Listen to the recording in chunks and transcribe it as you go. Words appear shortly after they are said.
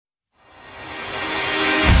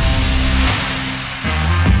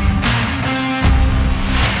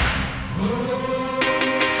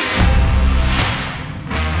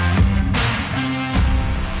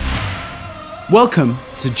Welcome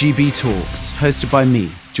to GB Talks, hosted by me,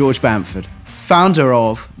 George Bamford, founder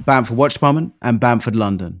of Bamford Watch Department and Bamford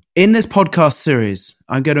London. In this podcast series,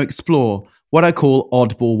 I'm going to explore what I call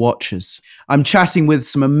oddball watches. I'm chatting with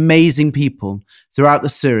some amazing people throughout the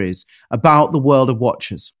series about the world of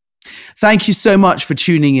watches. Thank you so much for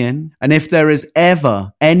tuning in. And if there is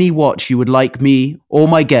ever any watch you would like me or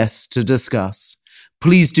my guests to discuss,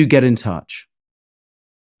 please do get in touch.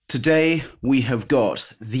 Today, we have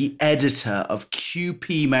got the editor of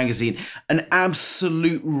QP magazine, an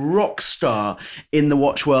absolute rock star in the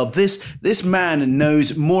watch world. This man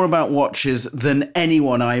knows more about watches than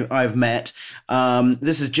anyone I've met.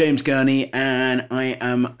 This is James Gurney, and I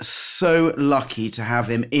am so lucky to have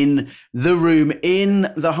him in the room,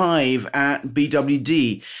 in the hive at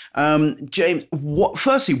BWD. James,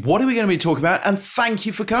 firstly, what are we going to be talking about? And thank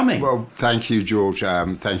you for coming. Well, thank you, George.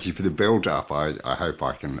 Thank you for the build-up. I hope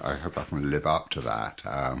I can live up to that.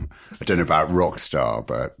 I don't know about rock star,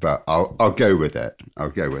 but I'll go with it. I'll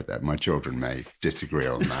go with it. My children may disagree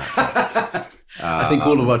on that. I think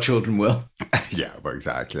all of our children will. Yeah, well,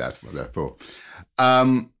 exactly. That's what they're for.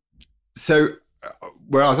 So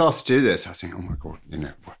when I was asked to do this, I was thinking, oh my God,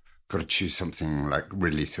 got to choose something like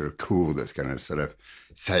really sort of cool that's going to sort of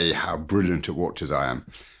say how brilliant at watches I am.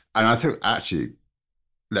 And I thought, actually,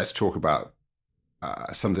 let's talk about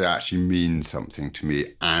something that actually means something to me,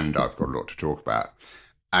 and I've got a lot to talk about.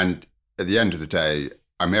 And at the end of the day,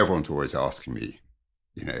 everyone's always asking me,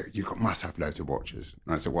 must have loads of watches.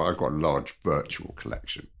 And I said, well, I've got a large virtual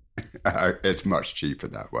collection. It's much cheaper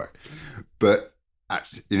that way. But,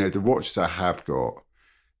 the watches I have got,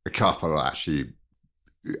 a couple actually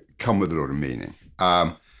come with a lot of meaning.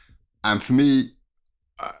 And for me,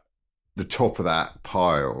 the top of that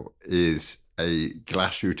pile is a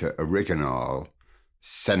Glashütte Original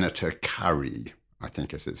Senator Carry, I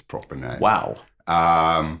think is its proper name. Wow.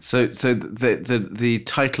 So the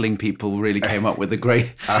titling people really came up with a great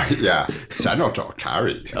Senator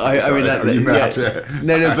Carry.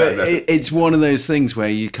 It's one of those things where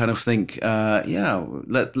you kind of think,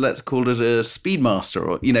 let's call it a Speedmaster,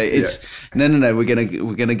 or it's no,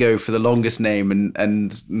 we're gonna go for the longest name,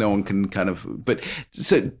 and no one can kind of. But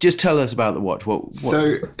so just tell us about the watch. What?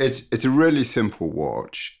 So it's a really simple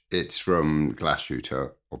watch. It's from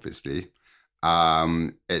Glashütte, obviously.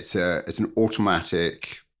 It's an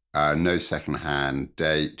automatic, no second-hand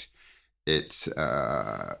date. It's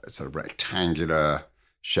sort of rectangular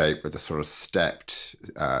shape with a sort of stepped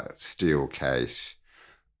steel case,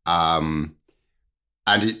 and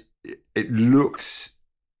it looks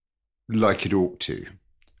like it ought to,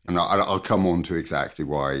 and I'll come on to exactly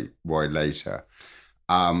why later.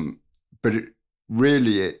 But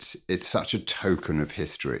it's such a token of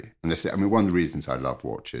history. And one of the reasons I love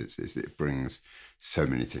watches is that it brings so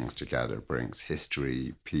many things together. It brings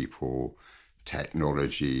history, people,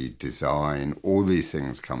 technology, design, all these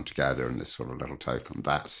things come together in this sort of little token.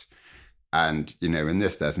 In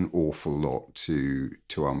this, there's an awful lot to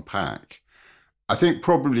unpack. I think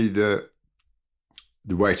probably the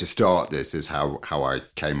way to start this is how I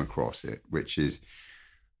came across it, which is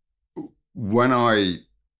when I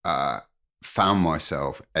found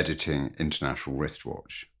myself editing International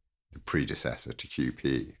Wristwatch, the predecessor to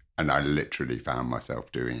QP, and I literally found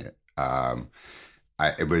myself doing it. I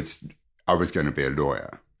was going to be a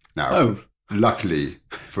lawyer. Now, luckily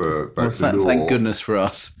for both the law, thank goodness for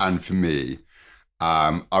us, and for me,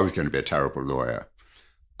 I was going to be a terrible lawyer.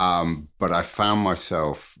 But I found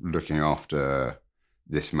myself looking after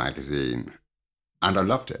this magazine, and I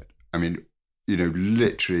loved it.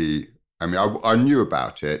 Literally. I knew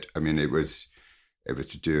about it. It was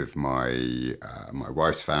to do with my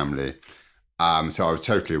wife's family, so I was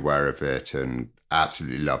totally aware of it and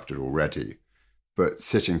absolutely loved it already. But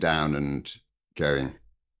sitting down and going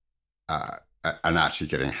and actually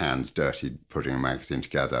getting hands dirty, putting a magazine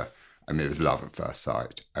together, it was love at first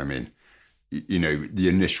sight. The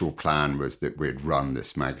initial plan was that we'd run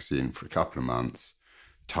this magazine for a couple of months,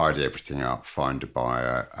 tidy everything up, find a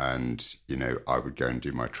buyer, and I would go and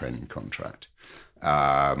do my training contract.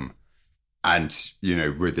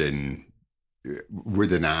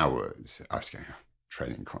 Within hours, I was going,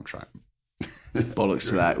 training contract. Bollocks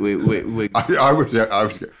to that. I was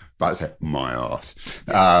about to say my arse,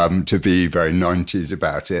 to be very 90s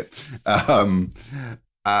about it.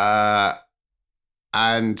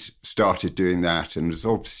 And started doing that, and was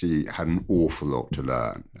obviously had an awful lot to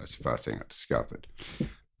learn. That's the first thing I discovered.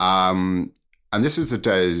 And this was the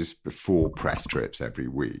days before press trips every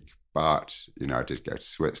week. But, I did go to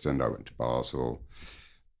Switzerland. I went to Basel.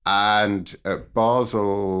 And at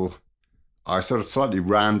Basel, I sort of slightly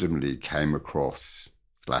randomly came across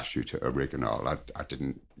Glashütte Original. I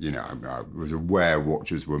didn't, I was aware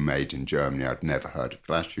watches were made in Germany. I'd never heard of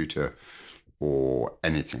Glashütte or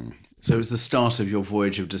anything. So it was the start of your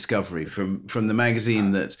voyage of discovery from the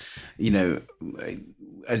magazine that,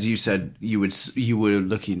 as you said, you were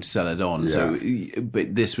looking to sell it on. Yeah. So,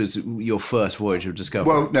 but this was your first voyage of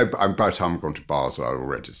discovery. Well, no, but by the time I'd gone to Basel, I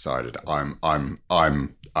already decided I'm in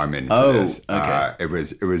for this. Okay.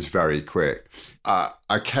 It was very quick.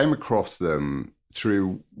 I came across them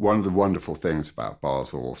through one of the wonderful things about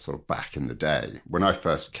Basel, sort of back in the day. When I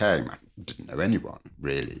first came, I didn't know anyone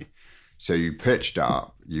really. So you pitched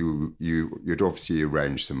up, you'd obviously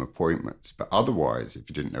arrange some appointments, but otherwise, if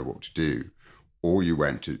you didn't know what to do,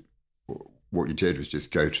 what you did was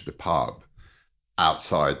just go to the pub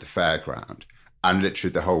outside the fairground, and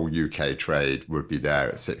literally the whole UK trade would be there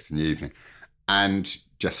at 6 p.m. and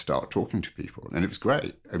just start talking to people. And it was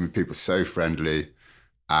great. I mean, people were so friendly,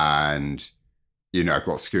 and, I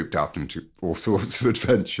got scooped up into all sorts of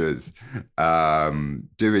adventures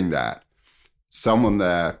doing that. Someone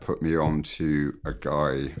there put me on to a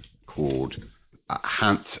guy called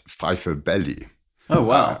Hans Pfeiffer-Belly. Oh,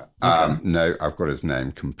 wow. Okay. No, I've got his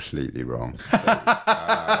name completely wrong. So,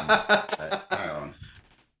 hang on.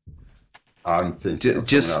 I'm thinking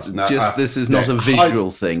this is not a visual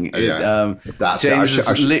thing. Yeah, James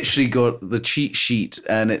has literally got the cheat sheet,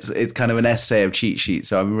 and it's kind of an essay of cheat sheet.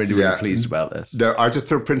 So I'm really pleased about this. No, I just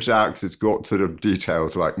sort of printed it out because it's got sort of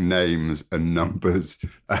details like names and numbers.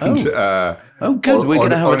 And, good. We're going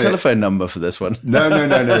to have a telephone number for this one. No.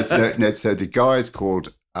 So the guy's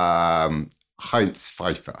called Heinz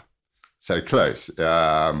Pfeiffer. So close.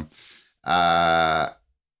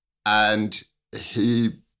 And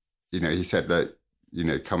he. He said that,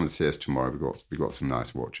 come and see us tomorrow. We got some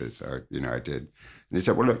nice watches. So, I did. And he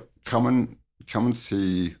said, well, look, come and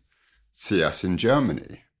see us in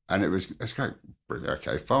Germany. And it's like,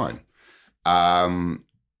 okay, fine. Now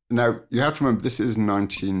you have to remember, this is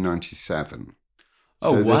 1997.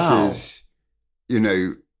 So wow. This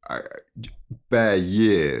is, bare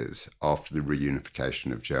years after the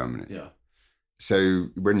reunification of Germany. Yeah. So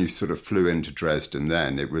when you sort of flew into Dresden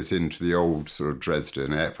then, it was into the old sort of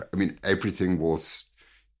Dresden airport. I mean, everything was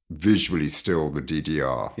visually still the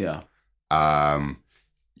DDR. Yeah.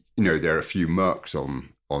 There are a few Mercs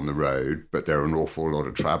on the road, but there are an awful lot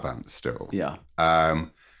of Trabants still. Yeah.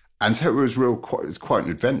 And so it was quite an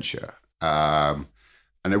adventure. And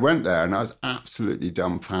I went there and I was absolutely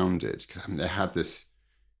dumbfounded because they had this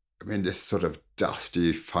sort of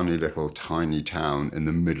dusty, funny little tiny town in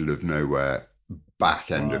the middle of nowhere,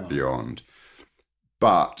 back end of beyond.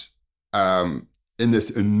 But in this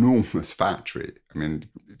enormous factory,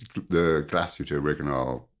 the Glashütte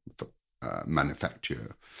Original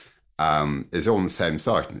manufacturer is on the same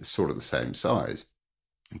site, and it's sort of the same size.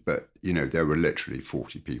 But, there were literally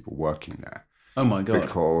 40 people working there. Oh, my God.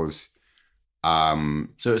 Because... so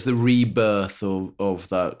it's the rebirth of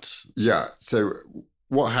that. Yeah. So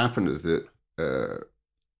what happened is that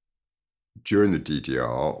during the DDR,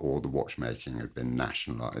 all the watchmaking had been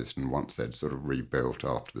nationalized, and once they'd sort of rebuilt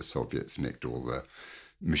after the Soviets nicked all the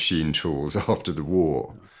machine tools after the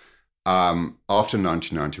war, after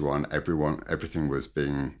 1991, everything was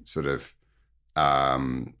being sort of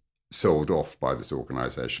sold off by this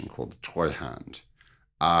organization called the Treuhand,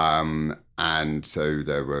 and so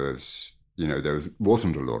there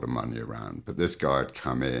wasn't a lot of money around, but this guy had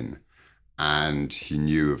come in, and he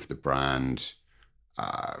knew of the brand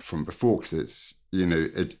from before, because it's,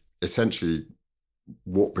 it essentially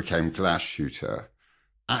what became Glashütte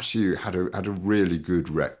actually had a really good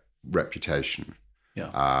reputation.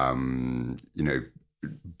 Yeah.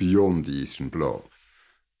 Beyond the Eastern Bloc,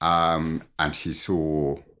 and he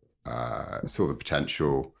saw the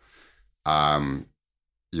potential.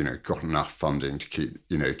 Got enough funding to keep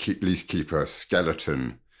a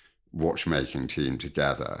skeleton watchmaking team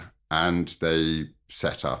together, and they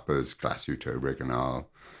set up as Glashütte Original.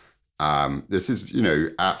 This is,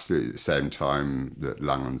 absolutely the same time that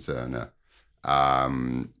Lang & Söhne,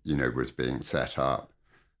 was being set up.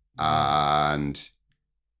 And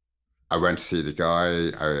I went to see the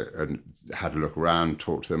guy, and had a look around,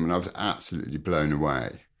 talked to them, and I was absolutely blown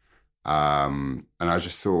away. And I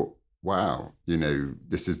just thought, wow,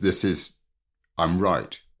 this is, I'm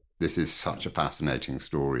right. This is such a fascinating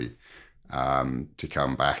story to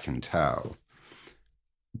come back and tell.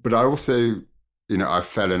 But I also, I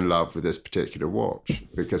fell in love with this particular watch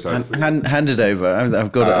because I hand it over.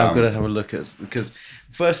 I've got to have a look at it, because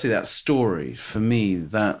firstly, that story for me,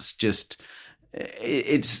 that's just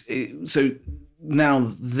so now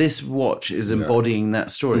this watch is embodying that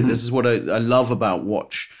story. Mm-hmm. This is what I love about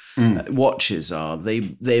watch watches are.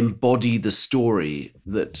 They embody the story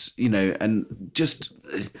that, you know, and just,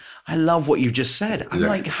 I love what you just said. I'm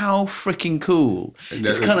like, how freaking cool.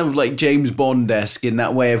 It's kind of like James Bond-esque in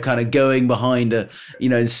that way of kind of going behind a, you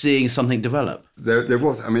know, and seeing something develop. There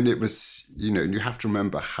was, I mean, it was, you know, and you have to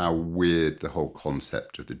remember how weird the whole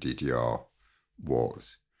concept of the DDR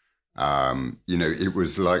was. You know, it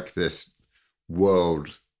was like this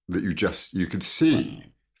world that you could see.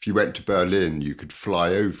 If you went to Berlin, you could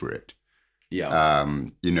fly over it. Yeah.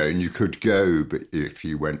 You know, and you could go, but if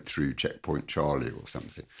you went through Checkpoint Charlie or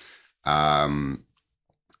something.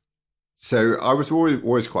 So I was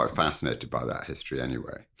always quite fascinated by that history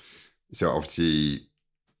anyway. So obviously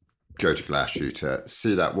go to Glass Shooter,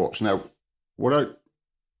 see that watch. Now, there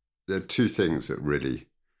are two things that really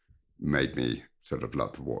made me sort of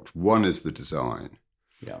love the watch. One is the design.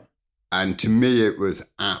 Yeah. And to me, it was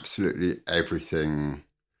absolutely everything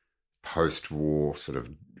post-war sort of,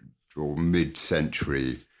 or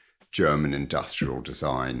mid-century German industrial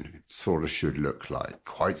design sort of should look like.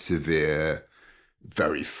 Quite severe,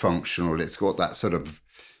 very functional. It's got that sort of,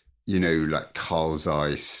 you know, like Carl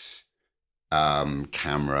Zeiss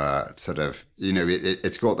camera sort of, you know,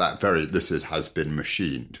 it's got that very, has been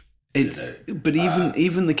machined. It's, but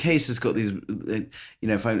even the case has got these, you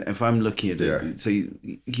know, if I'm looking at it, so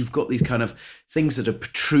you've got these kind of things that are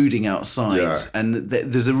protruding outside, and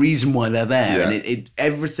there's a reason why they're there, and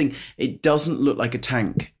everything, it doesn't look like a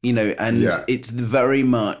tank, you know, and it's very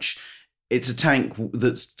much, it's a tank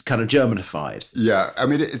that's kind of Germanified. Yeah, I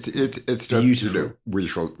mean, it's just beautiful.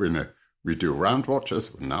 You know, we do round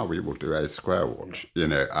watches, now we will do a square watch, you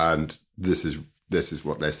know, and this is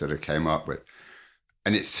what they sort of came up with.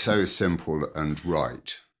 And it's so simple and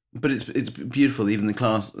right. But it's beautiful. Even the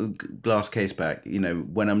glass case back, you know,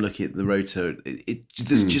 when I'm looking at the rotor,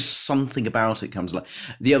 there's just something about it comes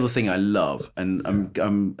alive. The other thing I love, and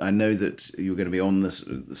I know that you're going to be on the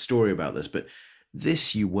story about this, but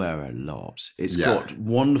this you wear a lot. It's got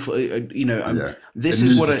wonderful, you know. This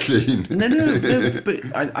is what I clean. No. But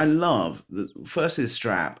I love firstly the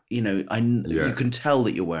strap. You know, you can tell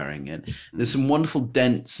that you're wearing it. There's some wonderful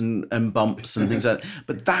dents and bumps and things like that.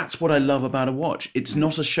 But that's what I love about a watch. It's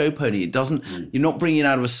not a show pony. It doesn't. You're not bringing it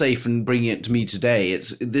out of a safe and bringing it to me today.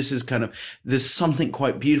 This is kind of, there's something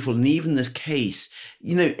quite beautiful, and even this case,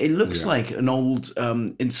 you know, it looks like an old,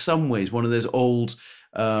 in some ways, one of those old.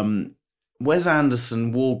 Wes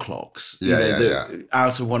Anderson wall clocks,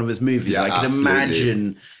 out of one of his movies. I can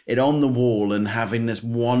imagine it on the wall and having this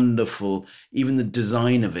wonderful, even the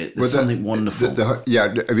design of it, there's something wonderful. I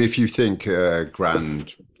mean, if you think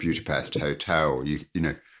Grand Budapest Hotel, you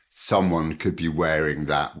know, someone could be wearing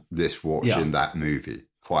this watch in that movie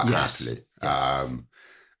quite happily. Yes.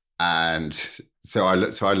 And so I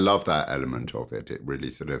love that element of it. It really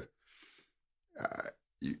sort of,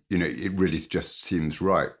 you know, it really just seems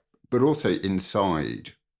right. But also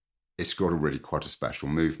inside, it's got quite a special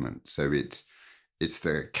movement. So it's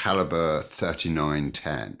the caliber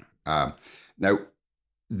 3910. Now,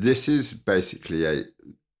 this is basically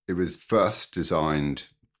it was first designed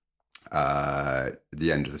at the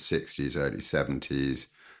end of the 60s, early 70s,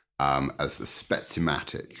 as the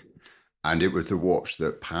Spetsimatic. And it was the watch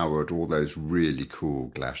that powered all those really cool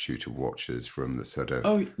Glass Shooter watches from the sort of,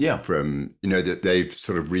 from, you know, that they've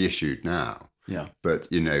sort of reissued now. Yeah. But,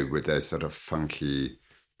 you know, with those sort of funky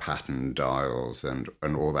pattern dials and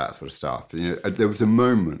all that sort of stuff. You know, there was a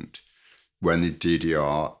moment when the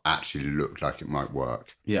DDR actually looked like it might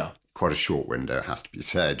work. Yeah. Quite a short window, it has to be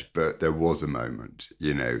said, but there was a moment,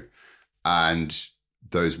 you know, and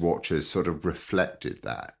those watches sort of reflected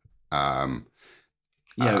that.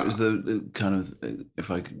 It was the kind of,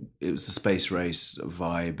 it was the space race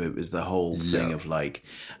vibe. It was the whole thing of like,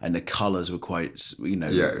 and the colours were quite, you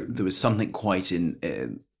know, there was something quite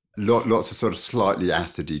in. Lots of sort of slightly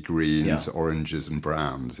acidy greens, oranges and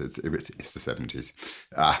browns. It's the 70s.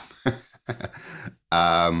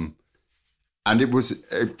 And it was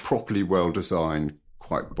a properly well-designed,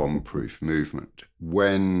 quite bomb-proof movement.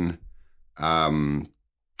 When Mr.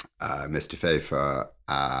 Pfeiffer,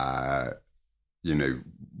 you know,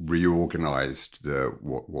 reorganized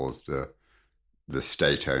what was the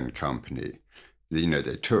state-owned company, you know,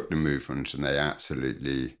 they took the movement and they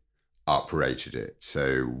absolutely uprated it.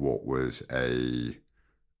 So what was I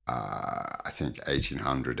think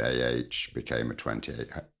 1800 AH became a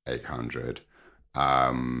 2800.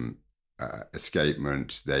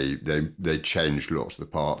 Escapement, they changed lots of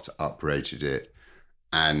the parts, uprated it,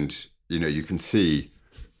 and you know, you can see,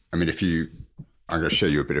 I mean, I'm going to show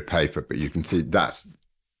you a bit of paper, but you can see those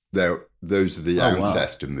are the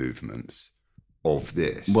ancestor movements of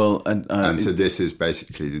this. Well, and so this is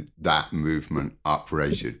basically that movement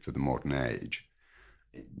uprated for the modern age.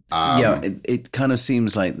 It kind of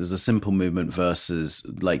seems like there's a simple movement versus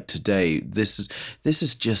like today. This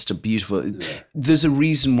is just a beautiful. There's a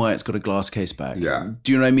reason why it's got a glass case back. Yeah.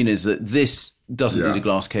 Do you know what I mean? Is that this doesn't need a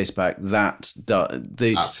glass case back?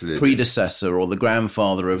 The Absolutely. predecessor or the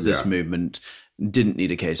grandfather of this movement didn't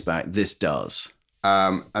need a case back. This does.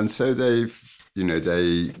 And so they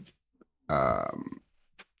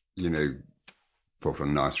put a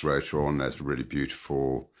nice rotor on. There's a really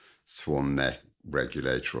beautiful swan neck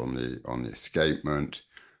regulator on the escapement.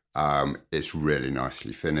 It's really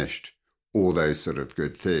nicely finished. All those sort of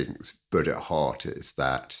good things, but at heart is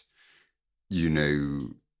that,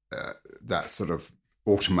 that sort of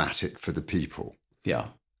automatic for the people. Yeah.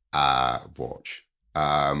 Watch,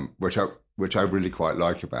 which I really quite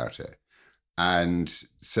like about it. And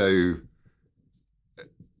so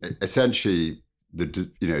essentially the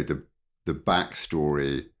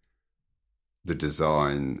backstory, the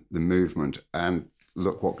design, the movement, and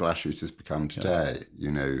look what glass shooter's become today.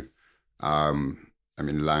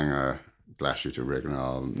 Langer, glass shooter,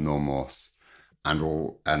 Rignall, Normos,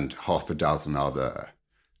 and half a dozen other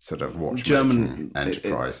sort of watchmaking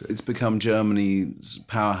enterprises. It's become Germany's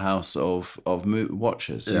powerhouse of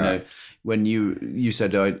watches. Yeah. When you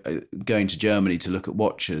said going to Germany to look at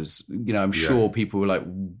watches, I'm sure people were like,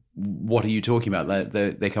 "What are you talking about?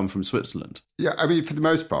 They come from Switzerland." Yeah, I mean, for the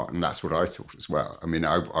most part, and that's what I thought as well. I mean,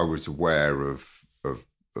 I was aware of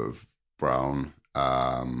Brown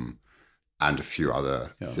and a few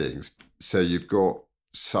other things. So you've got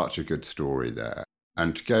such a good story there,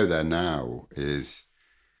 and to go there now is.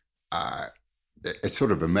 It's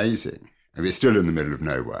sort of amazing. I mean, it's still in the middle of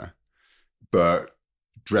nowhere, but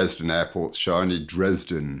Dresden Airport's shiny.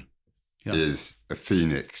 Dresden is a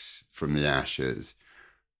phoenix from the ashes,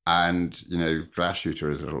 and glass shooter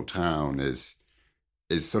as a little town is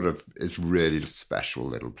really a special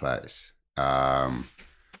little place. And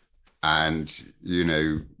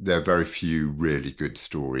there are very few really good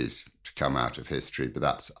stories to come out of history, but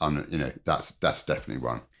that's definitely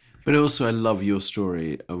one. But also, I love your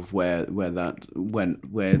story of where that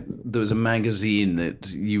went, where there was a magazine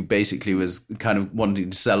that you basically was kind of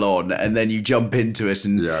wanting to sell on, and then you jump into it,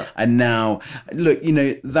 and now look,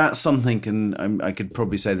 that's something. And I could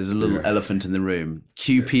probably say there's a little elephant in the room.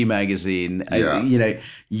 QP magazine,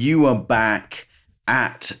 you are back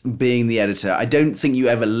at being the editor. I don't think you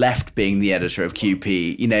ever left being the editor of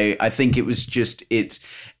QP. I think it was just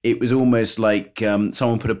it was almost like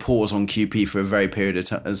someone put a pause on QP for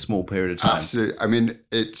a small period of time. Absolutely. I mean,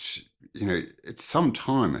 it's some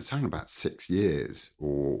time. It's only about 6 years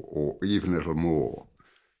or even a little more,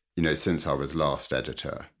 since I was last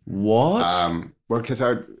editor. What? Well, because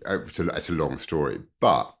it's a long story,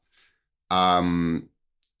 but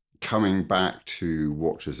coming back to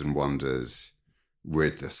Watches and Wonders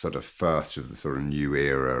with the sort of first of the sort of new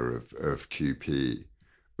era of QP,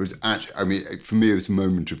 was actually, I mean, for me, it was a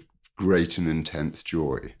moment of great and intense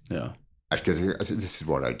joy. Yeah. Because I said, this is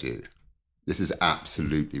what I do. This is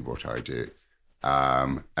absolutely what I do.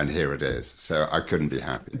 And here it is. So I couldn't be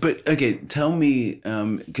happy. But okay, tell me,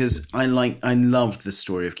 because I loved the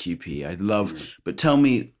story of QP. But tell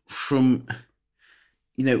me from,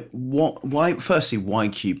 why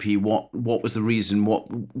QP? What was the reason?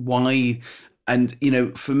 Why? And,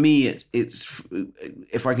 for me, it's,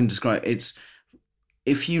 if I can describe, it's,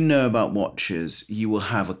 if you know about watches, you will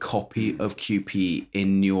have a copy of QP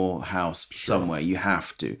in your house somewhere. You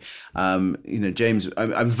have to. James,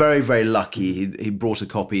 I'm very, very lucky. He brought a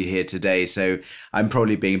copy here today, so I'm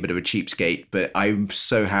probably being a bit of a cheapskate, but I'm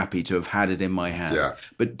so happy to have had it in my hand. Yeah.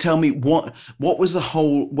 But tell me, what was the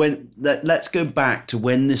whole, let's go back to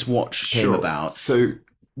when this watch came about. So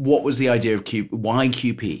what was the idea of QP? Why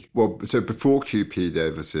QP? Well, so before QP,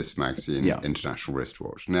 there was this magazine, International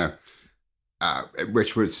Wristwatch. Now,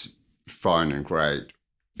 which was fine and great.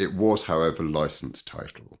 It was, however, licensed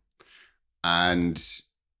title. And,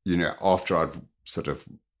 after I'd sort of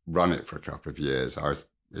run it for a couple of years, I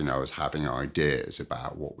was having ideas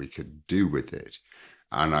about what we could do with it.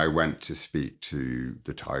 And I went to speak to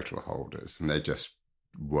the title holders, and they just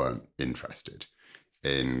weren't interested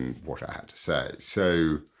in what I had to say.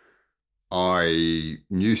 So I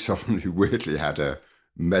knew someone who weirdly had a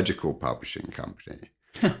medical publishing company.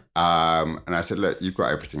 And I said, look, you've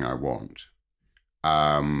got everything I want.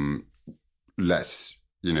 Let's,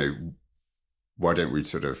 why don't we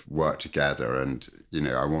sort of work together? And,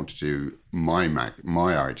 I want to do my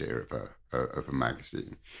idea of a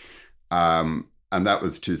magazine. And that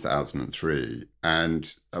was 2003.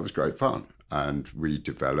 And that was great fun. And we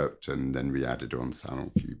developed, and then we added on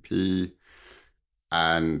Salon QP.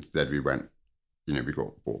 And then we went, we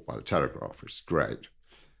got bought by the Telegraph, which is great.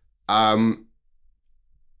 I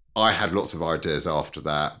had lots of ideas after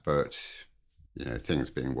that, but, things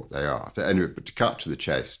being what they are. So anyway, but to cut to the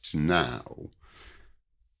chase to now,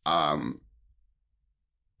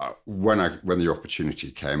 when the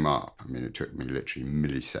opportunity came up, it took me literally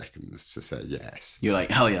milliseconds to say yes. You're like,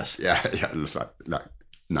 hell yes. Yeah, it was like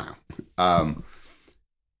now.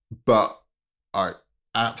 But I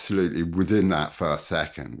absolutely, within that first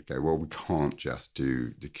second, go, well, we can't just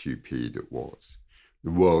do the QP that was.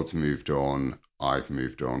 The world's moved on. I've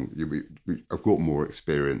moved on. I've got more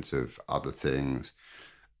experience of other things.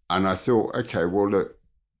 And I thought, okay, well, look,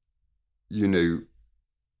 if you're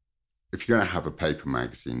going to have a paper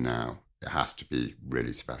magazine now, it has to be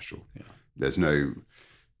really special. Yeah. There's no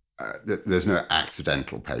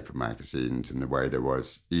accidental paper magazines in the way there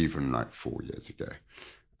was even like 4 years ago.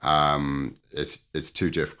 It's too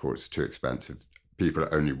difficult. It's too expensive. People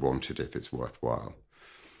only want it if it's worthwhile.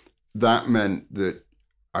 That meant that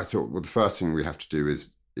I thought, well, the first thing we have to do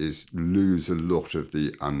is lose a lot of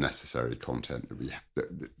the unnecessary content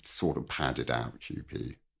that sort of padded out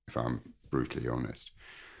QP, if I'm brutally honest,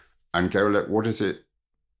 and go, look, what is it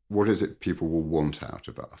people will want out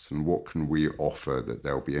of us, and what can we offer that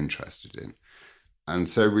they'll be interested in? And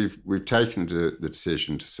so we've taken the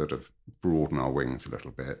decision to sort of broaden our wings a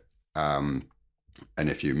little bit. And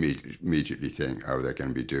if you immediately think, oh, they're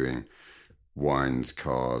going to be doing wines,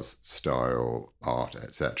 cars, style, art,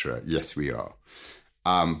 etc. Yes, we are.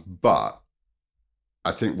 But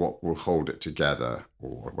I think what will hold it together,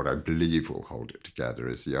 or what I believe will hold it together,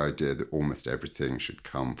 is the idea that almost everything should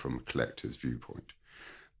come from a collector's viewpoint.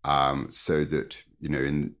 So that,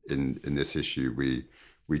 in this issue,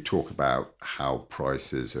 we talk about how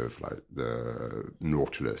prices of like the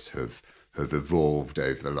Nautilus have evolved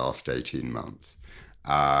over the last 18 months.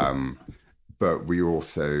 But we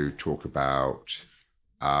also talk about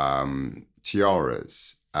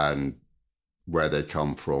tiaras and where they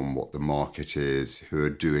come from, what the market is, who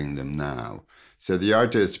are doing them now. So the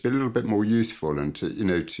idea is to be a little bit more useful and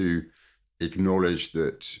to acknowledge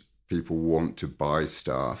that people want to buy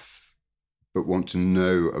stuff, but want to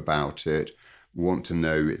know about it, want to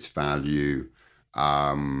know its value.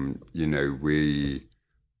 We're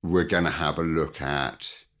going to have a look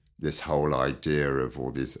at this whole idea of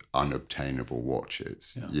all these unobtainable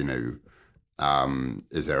watches. Yeah.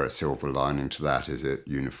 Is there a silver lining to that? Is it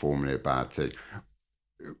uniformly a bad thing?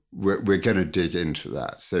 We're going to dig into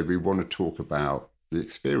that. So we want to talk about the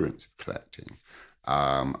experience of collecting.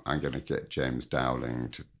 I'm going to get James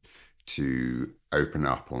Dowling to open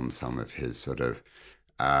up on some of his sort of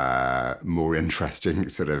more interesting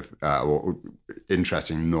or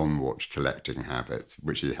interesting non-watch collecting habits,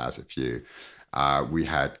 which he has a few. We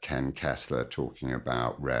had Ken Kessler talking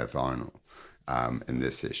about rare vinyl in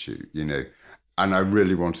this issue, and I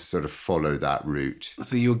really want to sort of follow that route.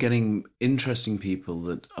 So you're getting interesting people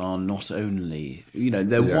that are not only,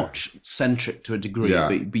 they're watch centric to a degree,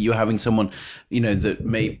 but you're having someone, that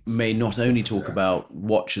may not only talk about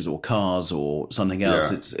watches or cars or something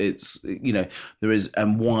else. Yeah. It's there is,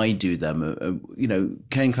 and why do them?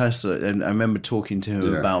 Ken Kessler, and I remember talking to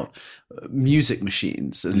him about music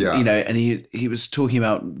machines, and and he was talking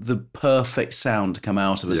about the perfect sound to come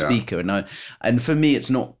out of a speaker, and for me, it's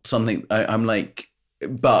not something I'm like.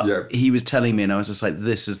 But he was telling me, and I was just like,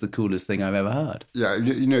 "This is the coolest thing I've ever heard." Yeah,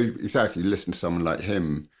 exactly. You listen to someone like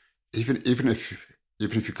him, even if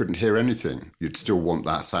you couldn't hear anything, you'd still want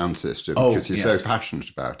that sound system because he's so passionate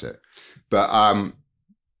about it. But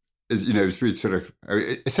it's really sort of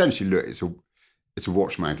essentially, look, it's a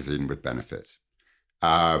watch magazine with benefits.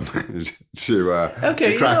 To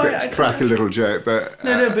crack a little joke, but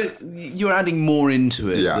but you're adding more into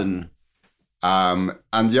it than.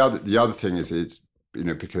 And the other thing is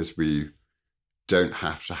because we don't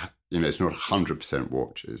have to, it's not 100%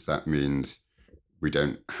 watches. That means we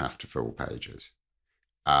don't have to fill pages,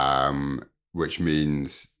 which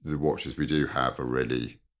means the watches we do have are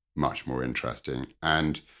really much more interesting.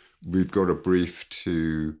 And we've got a brief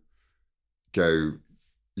to go,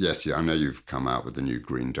 yes, I know you've come out with the new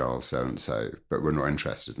green dial so-and-so, but we're not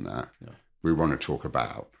interested in that. Yeah. We want to talk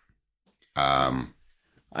about.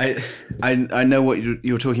 I know what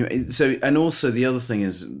you're talking about. So, and also the other thing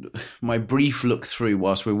is, my brief look through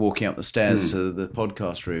whilst we're walking up the stairs to the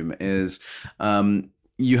podcast room is,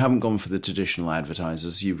 you haven't gone for the traditional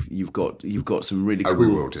advertisers. You've got some really cool. We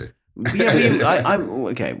will do.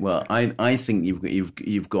 Okay. Well, I think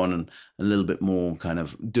you've gone a little bit more kind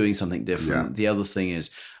of doing something different. Yeah. The other thing is,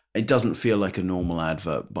 it doesn't feel like a normal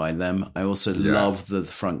advert by them. I also love the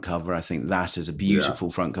front cover. I think that is a beautiful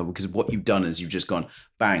front cover, because what you've done is you've just gone,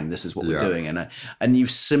 bang, this is what we're doing. And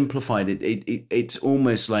you've simplified it. It's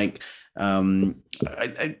almost like,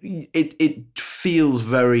 it feels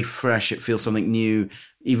very fresh. It feels something new.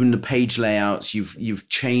 Even the page layouts, you've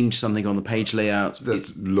changed something on the page layouts.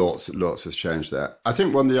 There's lots has changed there. I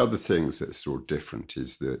think one of the other things that's sort of different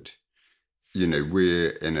is that,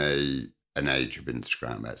 we're in an age of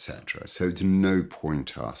Instagram, etc. So there's no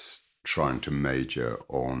point us trying to major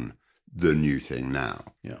on the new thing now.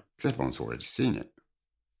 Yeah, because everyone's already seen it.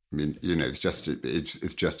 I mean, it's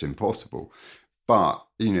just impossible. But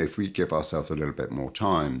if we give ourselves a little bit more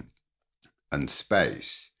time and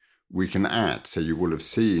space, we can add. So you will have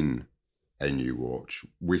seen a new watch.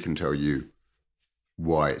 We can tell you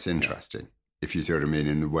why it's interesting, if you see what I mean,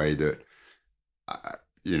 in the way that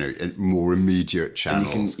in more immediate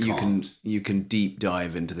channels. And you can deep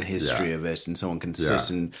dive into the history of it, and someone can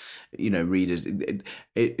sit and read it.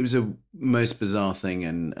 It was a most bizarre thing,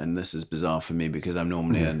 and this is bizarre for me because I'm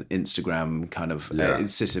normally an Instagram kind of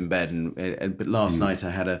sit in bed, and but last night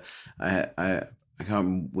I had I can't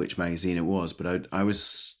remember which magazine it was, but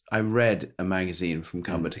I read a magazine from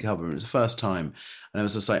cover to cover. It was the first time, and I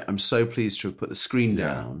was just like, I'm so pleased to have put the screen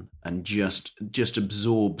down and just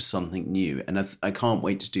absorb something new. And I can't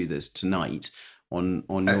wait to do this tonight on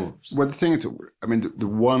yours. Well, the thing is, I mean, the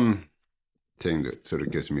one thing that sort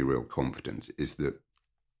of gives me real confidence is that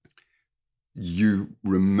you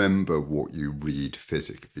remember what you read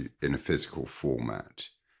physically in a physical format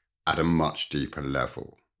at a much deeper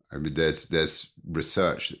level. I mean, there's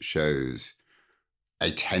research that shows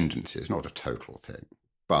a tendency. It's not a total thing,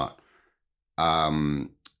 but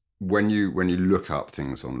when you look up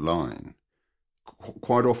things online,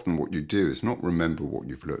 quite often what you do is not remember what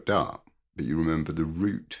you've looked up, but you remember the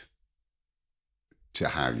route to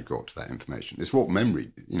how you got to that information. It's what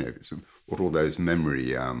memory, it's what all those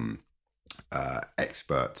memory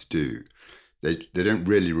experts do. They don't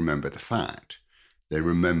really remember the fact. They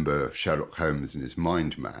remember Sherlock Holmes and his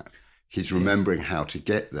mind map. He's remembering how to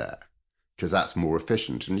get there because that's more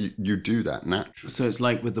efficient. And you do that naturally. So it's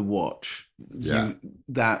like with the watch.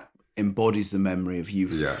 That embodies the memory of you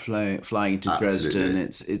flying to Dresden.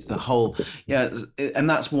 It's the whole, and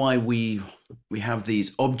that's why we have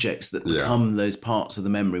these objects that become those parts of the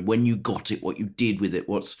memory. When you got it, what you did with it,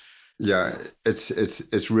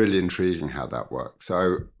 it's really intriguing how that works.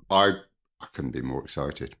 So I couldn't be more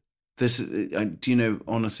excited.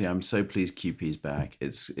 Honestly, I'm so pleased QP's back.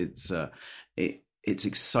 It's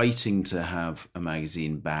exciting to have a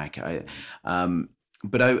magazine back.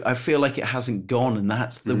 But I feel like it hasn't gone, and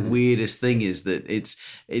that's the weirdest thing, is that it's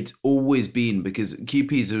always been, because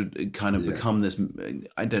QP's have kind of become this,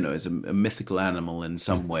 I don't know, as a mythical animal in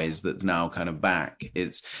some ways that's now kind of back.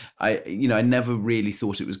 I never really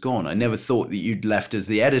thought it was gone. I never thought that you'd left as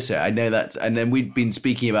the editor. I know that, and then we'd been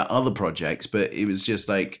speaking about other projects, but it was just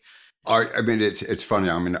like, I mean, it's funny.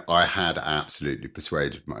 I mean, I had absolutely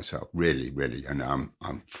persuaded myself, really, and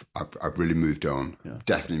I've really moved on. Yeah.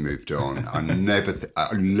 Definitely moved on. I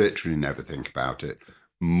literally never think about it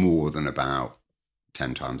more than about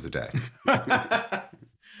 10 times a day.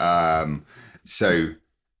 So,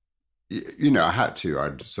 I had to.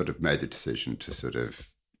 I'd sort of made the decision to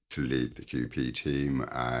leave the QP team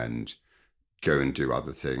and go and do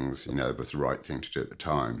other things. It was the right thing to do at the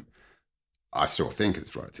time. I still think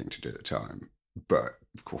it's the right thing to do at the time, but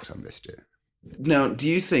of course I missed it. Now, do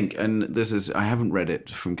you think, and this is, I haven't read it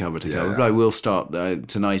from cover to cover, but I will start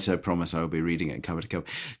tonight. I promise I will be reading it cover to cover.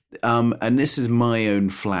 And this is my own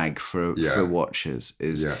flag for watches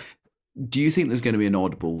is, do you think there's going to be an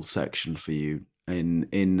Audible section for you in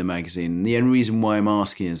the magazine? And the only reason why I'm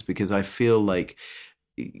asking is because I feel like,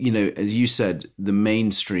 as you said, the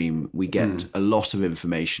mainstream, we get a lot of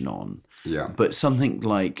information on. Yeah. But something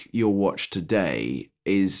like your watch today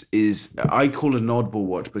is I call it an oddball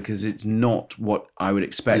watch because it's not what I would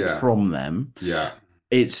expect from them. Yeah.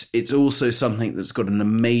 It's also something that's got an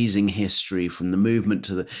amazing history from the movement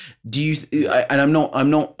to but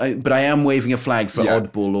I am waving a flag for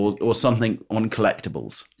oddball or something on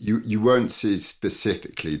collectibles. You won't see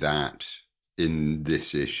specifically that in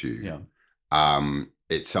this issue. Yeah.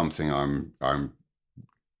 It's something I'm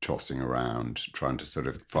tossing around, trying to sort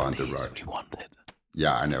of find the right. You want it.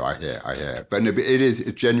 Yeah, I know. I hear. But no, but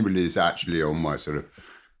it genuinely is actually on my sort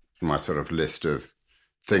of list of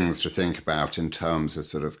things to think about in terms of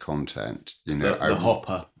sort of content. The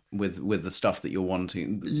hopper with the stuff that you're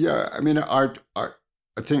wanting. Yeah, I mean, I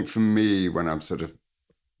think for me, when I'm sort of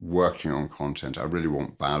working on content, I really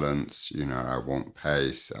want balance. I want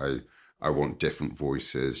pace. I want different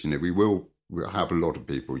voices. We will we'll have a lot of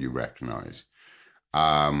people you recognise.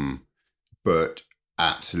 But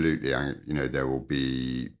absolutely, there will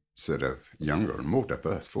be sort of younger and more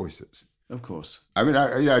diverse voices. Of course. I mean,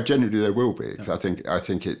 genuinely there will be. Because I think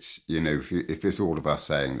it's, if it's all of us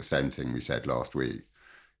saying the same thing we said last week,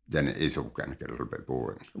 then it is all going to get a little bit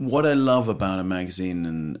boring. What I love about a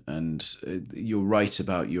magazine, and you're right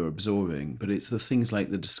about your absorbing, but it's the things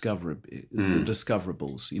like the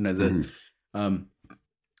discoverables.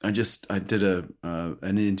 I did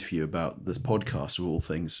an interview about this podcast of all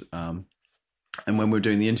things, and when we were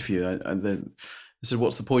doing the interview, I said,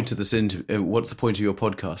 "What's the point of this interview? What's the point of your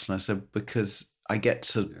podcast?" And I said, "Because I get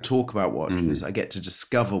to talk about watches. I get to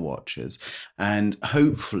discover watches, and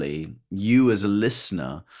hopefully you as a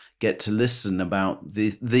listener get to listen about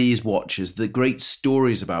these watches, the great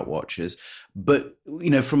stories about watches, but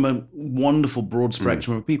from a wonderful broad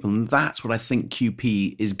spectrum of people." And that's what I think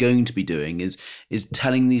QP is going to be doing, is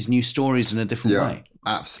telling these new stories in a different way.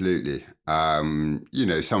 Absolutely. Some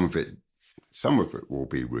of it will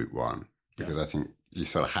be Route One, because I think you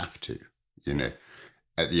sort of have to,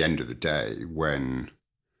 at the end of the day, when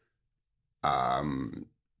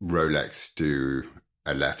Rolex do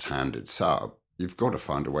a left-handed sub, you've got to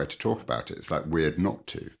find a way to talk about it. It's like weird not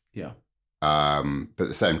to. Yeah. But at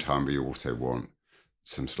the same time, we also want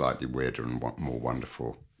some slightly weirder and more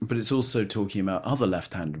wonderful. But it's also talking about other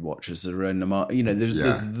left-handed watches that are in the market.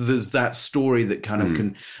 There's that story that kind of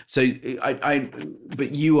can. So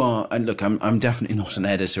but you are, and look, I'm definitely not an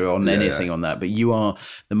editor on anything on that, but you are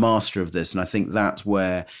the master of this, and I think that's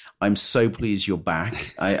where I'm so pleased you're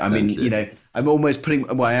back. I mean, I'm almost putting.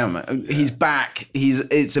 Well, I am. He's back.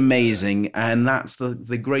 It's amazing, and that's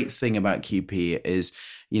the great thing about QP is,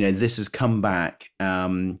 this has come back.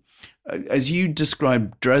 As you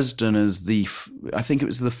described Dresden as I think it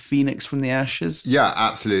was the phoenix from the ashes. Yeah,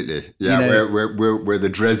 absolutely. Yeah, we're the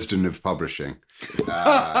Dresden of publishing.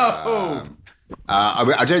 I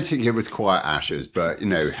don't think it was quite ashes, but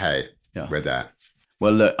hey, we're there.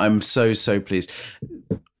 Well, look, I'm so pleased.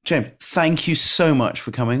 James, thank you so much for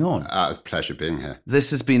coming on. It was a pleasure being here. This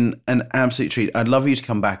has been an absolute treat. I'd love you to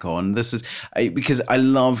come back on. This is because I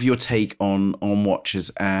love your take on watches,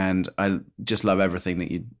 and I just love everything that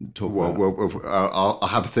you talk about. Well, I'll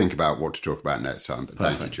have a think about what to talk about next time. But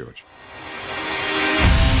Perfect. Thank you, George.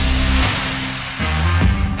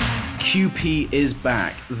 QP is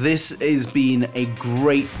back. This has been a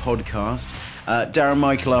great podcast. Darren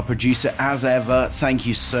Michael, our producer, as ever, thank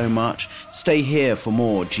you so much. Stay here for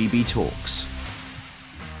more GB Talks.